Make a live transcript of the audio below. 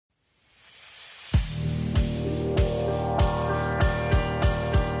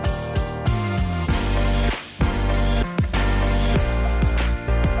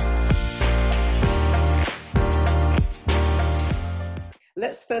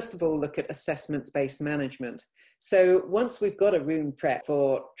Let's first of all look at assessment-based management. So once we've got a room prep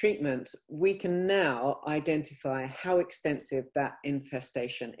for treatment, we can now identify how extensive that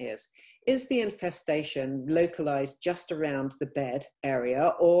infestation is. Is the infestation localized just around the bed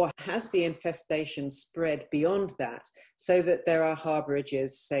area, or has the infestation spread beyond that so that there are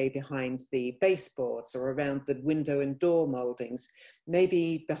harborages, say, behind the baseboards or around the window and door moldings,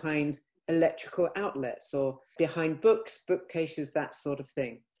 maybe behind electrical outlets or behind books, bookcases, that sort of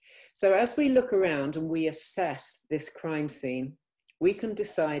thing. So as we look around and we assess this crime scene, we can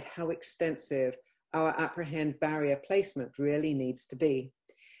decide how extensive our Aprehend barrier placement really needs to be.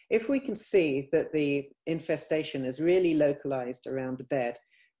 If we can see that the infestation is really localized around the bed,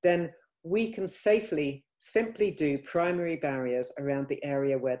 then we can simply do primary barriers around the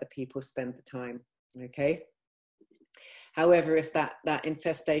area where the people spend the time, okay? However, if that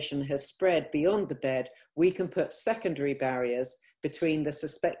infestation has spread beyond the bed, we can put secondary barriers between the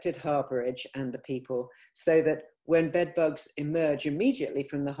suspected harborage and the people, so that when bed bugs emerge immediately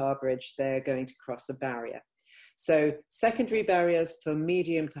from the harborage, they're going to cross a barrier. So secondary barriers for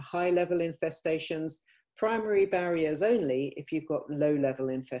medium to high level infestations, primary barriers only if you've got low level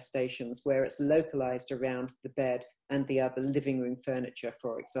infestations where it's localized around the bed and the other living room furniture,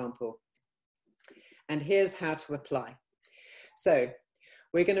 for example. And here's how to apply. So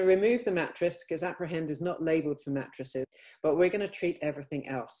we're going to remove the mattress because Aprehend is not labeled for mattresses, but we're going to treat everything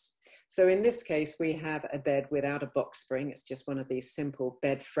else. So in this case, we have a bed without a box spring. It's just one of these simple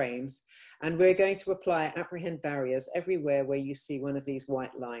bed frames. And we're going to apply Aprehend barriers everywhere where you see one of these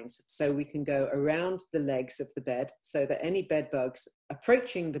white lines. So we can go around the legs of the bed so that any bed bugs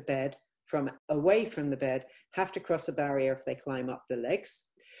approaching the bed from away from the bed have to cross a barrier if they climb up the legs.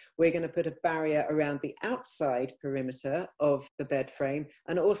 We're going to put a barrier around the outside perimeter of the bed frame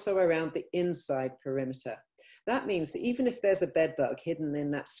and also around the inside perimeter. That means that even if there's a bed bug hidden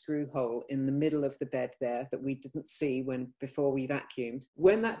in that screw hole in the middle of the bed there that we didn't see before we vacuumed,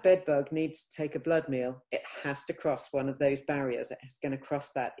 when that bed bug needs to take a blood meal, it has to cross one of those barriers. It's going to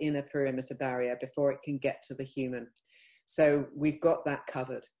cross that inner perimeter barrier before it can get to the human. So we've got that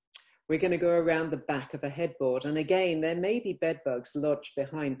covered. We're going to go around the back of a headboard. And again, there may be bed bugs lodged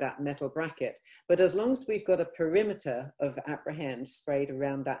behind that metal bracket, but as long as we've got a perimeter of Aprehend sprayed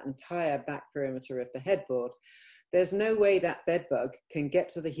around that entire back perimeter of the headboard, there's no way that bed bug can get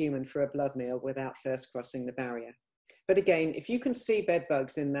to the human for a blood meal without first crossing the barrier. But again, if you can see bed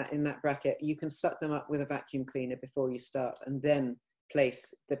bugs in that bracket, you can suck them up with a vacuum cleaner before you start and then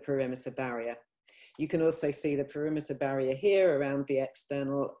place the perimeter barrier. You can also see the perimeter barrier here around the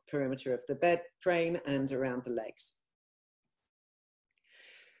external perimeter of the bed frame and around the legs.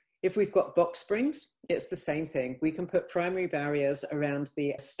 If we've got box springs, it's the same thing. We can put primary barriers around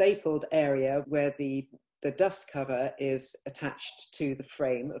the stapled area where the dust cover is attached to the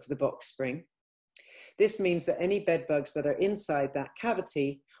frame of the box spring. This means that any bed bugs that are inside that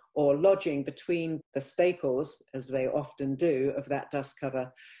cavity or lodging between the staples, as they often do, of that dust cover,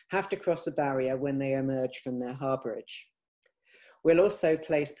 have to cross a barrier when they emerge from their harborage. We'll also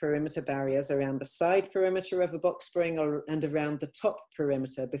place perimeter barriers around the side perimeter of a box spring and around the top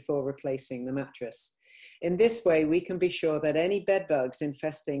perimeter before replacing the mattress. In this way, we can be sure that any bed bugs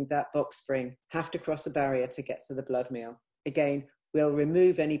infesting that box spring have to cross a barrier to get to the blood meal. Again, we'll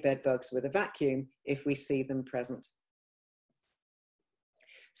remove any bed bugs with a vacuum if we see them present.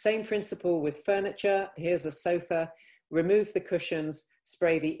 Same principle with furniture. Here's a sofa. Remove the cushions,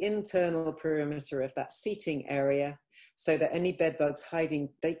 spray the internal perimeter of that seating area so that any bed bugs hiding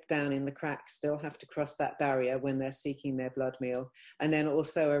deep down in the cracks still have to cross that barrier when they're seeking their blood meal. And then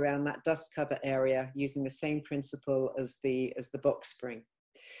also around that dust cover area using the same principle as the box spring.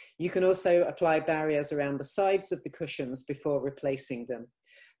 You can also apply barriers around the sides of the cushions before replacing them.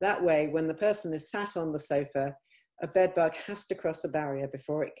 That way, when the person is sat on the sofa, a bed bug has to cross a barrier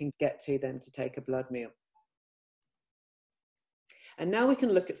before it can get to them to take a blood meal. And now we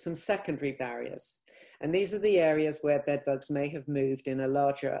can look at some secondary barriers. And these are the areas where bed bugs may have moved in a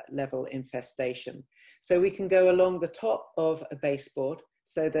larger level infestation. So we can go along the top of a baseboard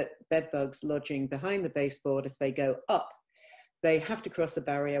so that bed bugs lodging behind the baseboard, if they go up, they have to cross a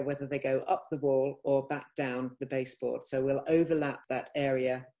barrier whether they go up the wall or back down the baseboard. So we'll overlap that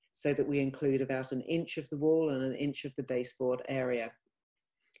area so that we include about 1 inch of the wall and 1 inch of the baseboard area.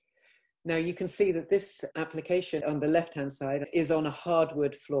 Now you can see that this application on the left-hand side is on a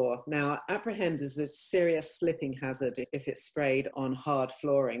hardwood floor. Now Aprehend is a serious slipping hazard if it's sprayed on hard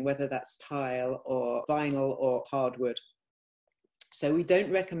flooring, whether that's tile or vinyl or hardwood. So we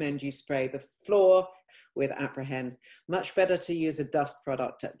don't recommend you spray the floor with Aprehend. Much better to use a dust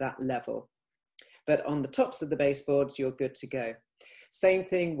product at that level. But on the tops of the baseboards, you're good to go. Same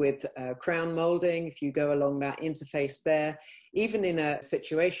thing with crown molding. If you go along that interface there, even in a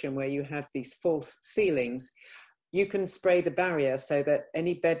situation where you have these false ceilings, you can spray the barrier so that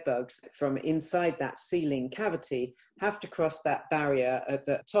any bed bugs from inside that ceiling cavity have to cross that barrier at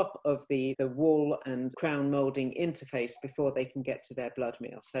the top of the wall and crown molding interface before they can get to their blood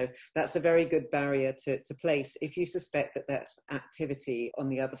meal. So that's a very good barrier to place if you suspect that that's activity on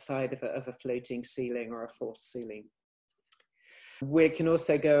the other side of a floating ceiling or a false ceiling. We can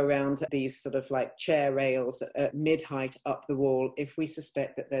also go around these sort of like chair rails at mid-height up the wall if we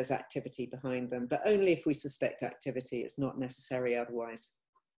suspect that there's activity behind them, but only if we suspect activity. It's not necessary otherwise.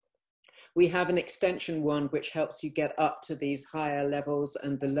 We have an extension wand which helps you get up to these higher levels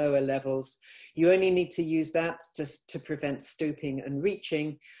and the lower levels. You only need to use that to prevent stooping and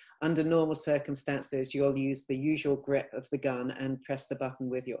reaching. Under normal circumstances, you'll use the usual grip of the gun and press the button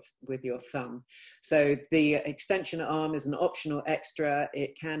with your thumb. So the extension arm is an optional extra.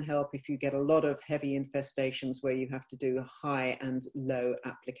 It can help if you get a lot of heavy infestations where you have to do high and low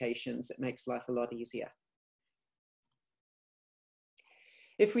applications. It makes life a lot easier.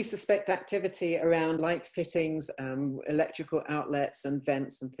 If we suspect activity around light fittings, electrical outlets and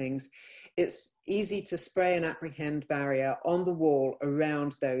vents and things, it's easy to spray an Aprehend barrier on the wall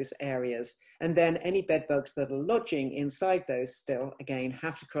around those areas. And then any bed bugs that are lodging inside those still, again,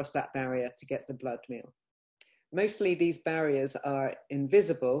 have to cross that barrier to get the blood meal. Mostly these barriers are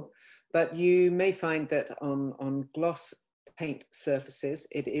invisible, but you may find that on gloss paint surfaces,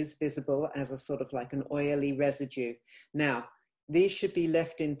 it is visible as a sort of like an oily residue. Now, these should be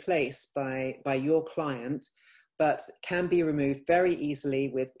left in place by your client, but can be removed very easily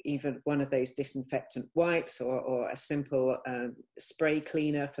with even one of those disinfectant wipes or a simple spray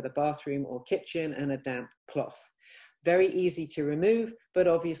cleaner for the bathroom or kitchen and a damp cloth. Very easy to remove, but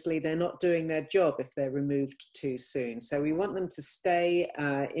obviously they're not doing their job if they're removed too soon. So we want them to stay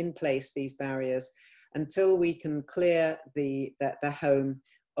in place, these barriers, until we can clear the home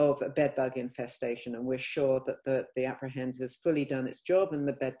of a bedbug infestation, and we're sure that the Aprehend has fully done its job and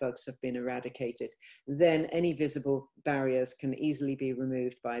the bedbugs have been eradicated. Then any visible barriers can easily be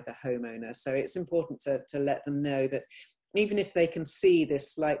removed by the homeowner. So it's important to let them know that even if they can see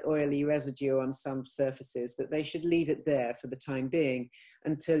this slight oily residue on some surfaces, that they should leave it there for the time being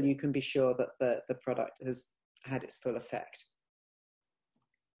until you can be sure that the product has had its full effect.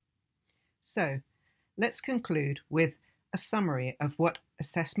 So let's conclude with a summary of what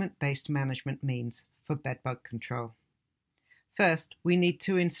assessment-based management means for bedbug control. First, we need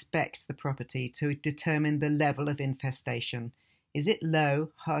to inspect the property to determine the level of infestation. Is it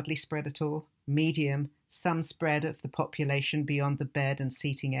low, hardly spread at all, medium, some spread of the population beyond the bed and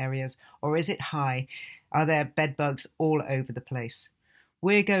seating areas, or is it high? Are there bedbugs all over the place?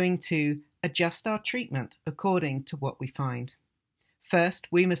 We're going to adjust our treatment according to what we find. First,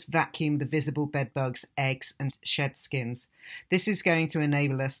 we must vacuum the visible bedbugs, eggs and shed skins. This is going to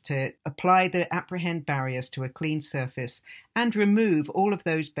enable us to apply the Aprehend barriers to a clean surface and remove all of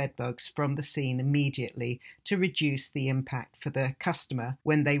those bedbugs from the scene immediately to reduce the impact for the customer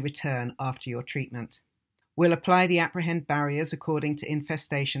when they return after your treatment. We'll apply the Aprehend barriers according to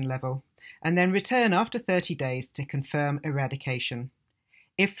infestation level and then return after 30 days to confirm eradication.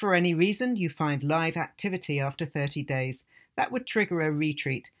 If for any reason you find live activity after 30 days, that would trigger a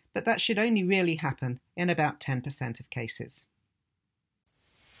retreat, but that should only really happen in about 10% of cases.